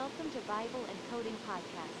to Bible and Coding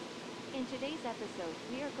Podcast. In today's episode,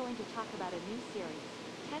 we are going to talk about a new series,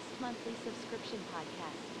 Test Monthly Subscription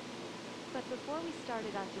Podcast. But before we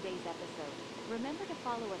started on today's episode, remember to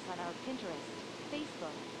follow us on our Pinterest,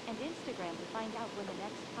 Facebook, and Instagram to find out when the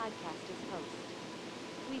next podcast is posted.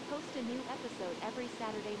 We post a new episode every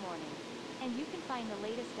Saturday morning, and you can find the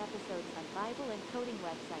latest episodes on Bible and Coding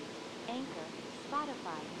website, Anchor,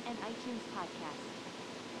 Spotify, and iTunes Podcast.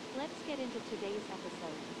 Let's get into today's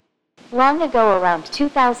episode. Long ago, around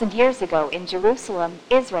 2,000 years ago in Jerusalem,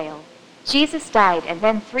 Israel, Jesus died, and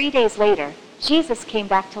then 3 days later, Jesus came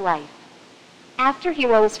back to life. After he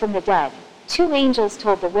rose from the dead, 2 angels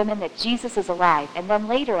told the women that Jesus is alive, and then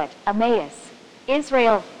later at Emmaus,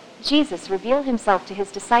 Israel, Jesus revealed himself to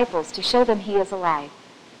his disciples to show them he is alive.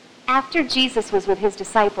 After Jesus was with his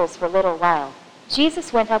disciples for a little while,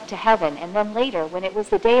 Jesus went up to heaven, and then later, when it was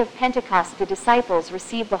the day of Pentecost, the disciples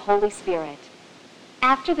received the Holy Spirit.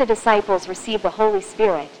 After the disciples received the Holy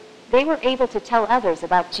Spirit, they were able to tell others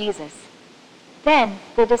about Jesus. Then,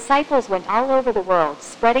 the disciples went all over the world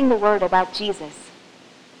spreading the word about Jesus.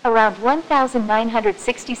 Around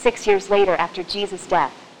 1,966 years later after Jesus'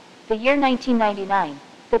 death, the year 1999,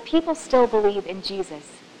 the people still believe in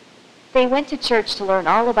Jesus. They went to church to learn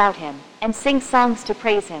all about him, and sing songs to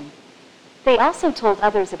praise him. They also told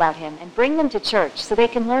others about him and bring them to church so they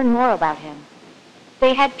can learn more about him.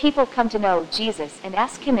 They had people come to know Jesus and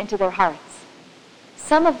ask him into their hearts.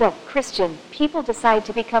 Some of the Christian people decide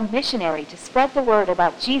to become missionary to spread the word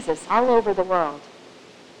about Jesus all over the world.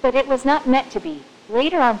 But it was not meant to be.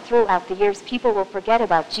 Later on throughout the years, people will forget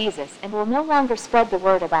about Jesus and will no longer spread the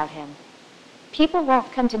word about him. People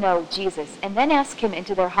won't come to know Jesus and then ask him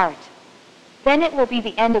into their heart. Then it will be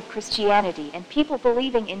the end of Christianity and people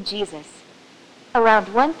believing in Jesus.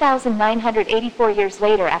 Around 1,984 years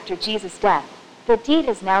later after Jesus' death, the deed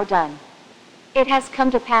is now done. It has come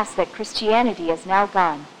to pass that Christianity is now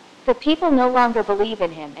gone. The people no longer believe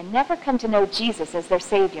in him and never come to know Jesus as their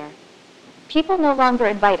Savior. People no longer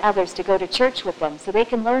invite others to go to church with them so they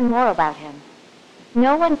can learn more about him.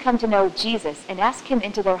 No one come to know Jesus and ask him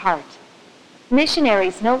into their heart.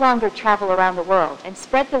 Missionaries no longer travel around the world and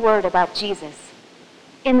spread the word about Jesus.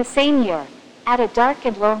 In the same year, at a dark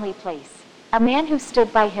and lonely place, a man who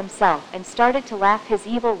stood by himself and started to laugh his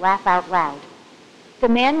evil laugh out loud. The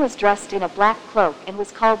man was dressed in a black cloak and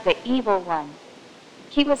was called the Evil One.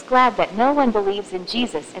 He was glad that no one believes in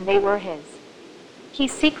Jesus and they were his. He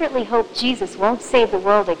secretly hoped Jesus won't save the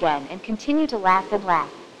world again and continue to laugh and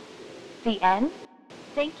laugh. The end?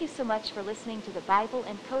 Thank you so much for listening to the Bible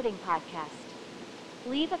and Coding Podcast.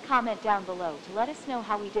 Leave a comment down below to let us know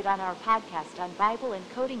how we did on our podcast on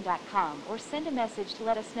BibleandCoding.com, or send a message to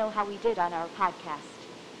let us know how we did on our podcast.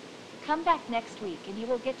 Come back next week and you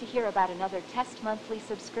will get to hear about another Test Monthly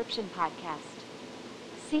subscription podcast.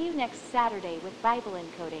 See you next Saturday with Bible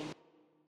and Coding.